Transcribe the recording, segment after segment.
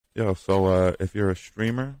If you're a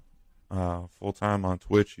streamer full time on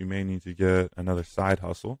Twitch, you may need to get another side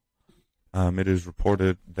hustle. It is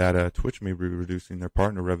reported that Twitch may be reducing their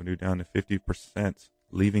partner revenue down to 50%,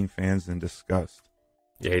 leaving fans in disgust.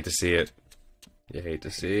 You hate to see it. You hate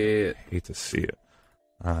to see it. Hate to see it.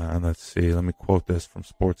 And let's see. Let me quote this from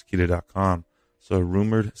Sportskeeda.com. So, a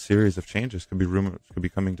rumored series of changes could be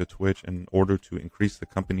coming to Twitch in order to increase the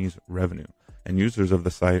company's revenue, and users of the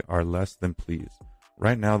site are less than pleased.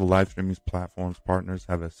 Right now, the live streaming platform's partners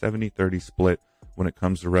have a 70-30 split when it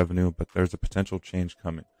comes to revenue, but there's a potential change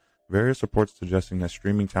coming. Various reports suggesting that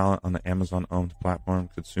streaming talent on the Amazon-owned platform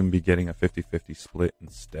could soon be getting a 50-50 split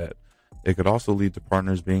instead. It could also lead to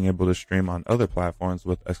partners being able to stream on other platforms,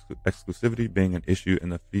 with exclusivity being an issue in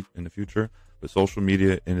the future, but social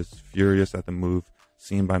media is furious at the move,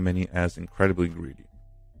 seen by many as incredibly greedy.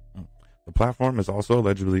 The platform is also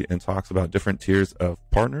allegedly in talks about different tiers of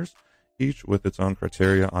partners, each with its own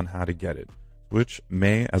criteria on how to get it, which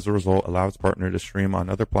may, as a result, allow its partner to stream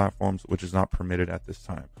on other platforms, which is not permitted at this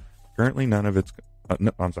time. Currently, none of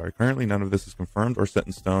this is confirmed or set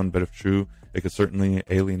in stone, but if true, it could certainly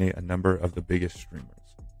alienate a number of the biggest streamers.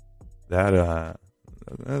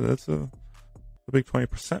 That's a big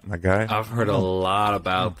 20%, my guy. I've heard a lot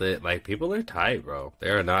about that. Like, people are tight, bro. They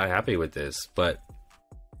are not happy with this, but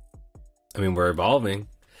I mean, we're evolving.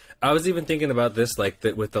 I was even thinking about this, like,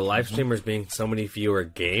 that with the live streamers being so many fewer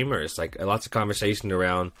gamers, like lots of conversation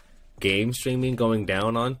around game streaming going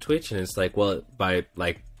down on Twitch, and it's like, well, by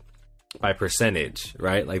percentage,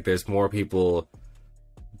 right? Like, there's more people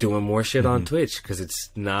doing more shit on Twitch because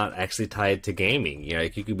it's not actually tied to gaming. You know,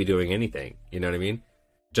 like, you could be doing anything. You know what I mean?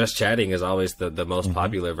 Just chatting is always the most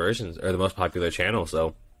popular versions, or the most popular channel.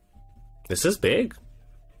 So this is big.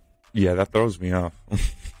 Yeah, that throws me off.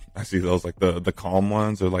 I see those, like the calm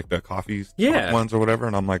ones, or like the coffee ones or whatever,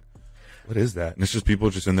 and I'm like, what is that? And it's just people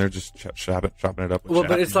just in there just chopping it up. Well,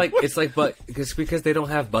 but it's because they don't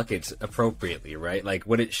have buckets appropriately, right? Like,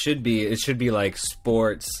 what it should be like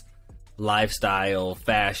sports, lifestyle,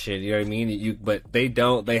 fashion. You know what I mean? But they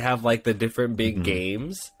don't. They have like the different big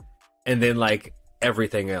games, and then like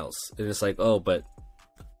everything else. And it's like, oh, but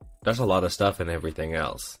that's a lot of stuff and everything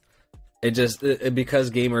else. Because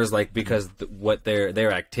gamers, like, because what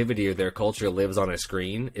their activity or their culture lives on a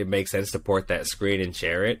screen, it makes sense to port that screen and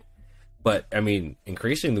share it. But I mean,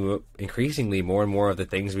 increasingly, more and more of the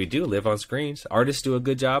things we do live on screens. Artists do a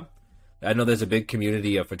good job. I know there's a big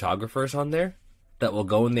community of photographers on there that will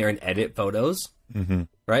go in there and edit photos,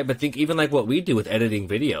 right? But think even like what we do with editing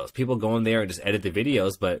videos. People go in there and just edit the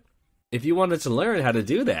videos. But if you wanted to learn how to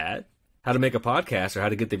do that, how to make a podcast or how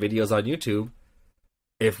to get the videos on YouTube,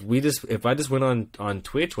 if I just went on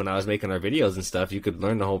Twitch when I was making our videos and stuff, you could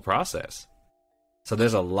learn the whole process. So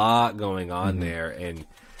there's a lot going on there, and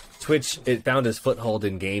Twitch, it found its foothold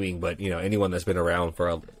in gaming, but you know, anyone that's been around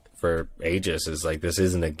for ages is like, this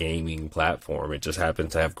isn't a gaming platform. It just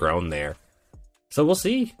happens to have grown there. So we'll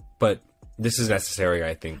see, but this is necessary,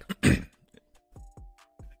 I think.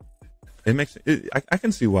 I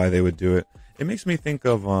can see why they would do it. It makes me think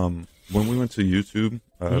of when we went to YouTube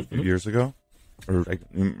a few years ago. I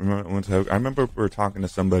remember we were talking to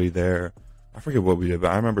somebody there. I forget what we did, but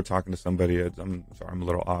I remember talking to somebody. I'm sorry, I'm a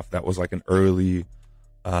little off. That was like an early,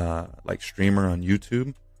 like streamer on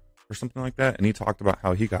YouTube or something like that, and he talked about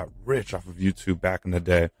how he got rich off of YouTube back in the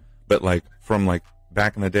day. But like from like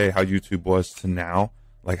back in the day, how YouTube was to now,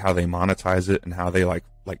 like how they monetize it and how they like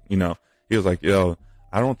you know, he was like, yo,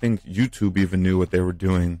 I don't think YouTube even knew what they were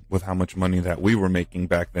doing with how much money that we were making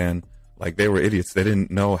back then. Like, they were idiots. They didn't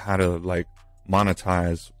know how to like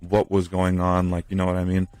monetize what was going on, like, you know what I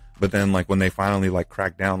mean? But then like when they finally like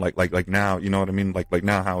cracked down, like now, you know what I mean? Like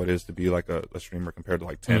now how it is to be like a streamer compared to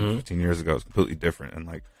like 10, 15 years ago is completely different, and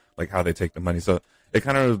like how they take the money. So it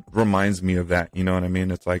kind of reminds me of that, you know what I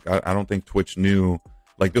mean? It's like, I don't think Twitch knew,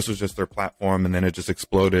 like, this was just their platform, and then it just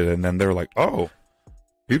exploded, and then they're like, oh,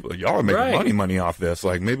 y'all are making money off this.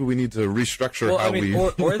 Like, maybe we need to restructure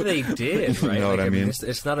or they did, right? You know what I mean?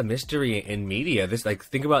 It's not a mystery in media. This, like,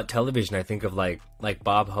 think about television. I think of like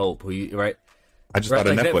Bob Hope, right? I just thought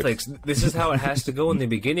of Netflix. This is how it has to go in the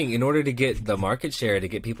beginning. In order to get the market share, to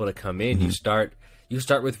get people to come in, you start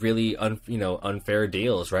with really unfair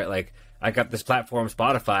deals, right? Like, I got this platform,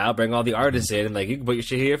 Spotify. I'll bring all the artists in, and like, you can put your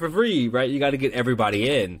shit here for free, right? You got to get everybody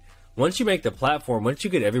in. Once you make the platform, once you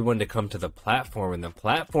get everyone to come to the platform, and the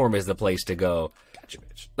platform is the place to go. Gotcha,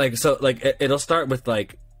 bitch. Like, so, like, it'll start with,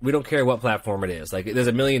 like, we don't care what platform it is. Like, there's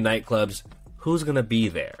a million nightclubs. Who's gonna be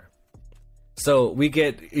there? So we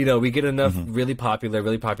get enough really popular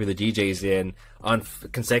DJs in on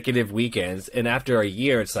consecutive weekends, and after a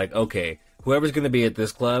year, it's like, okay, whoever's going to be at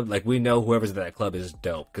this club, like we know whoever's at that club is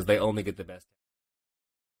dope because they only get the best.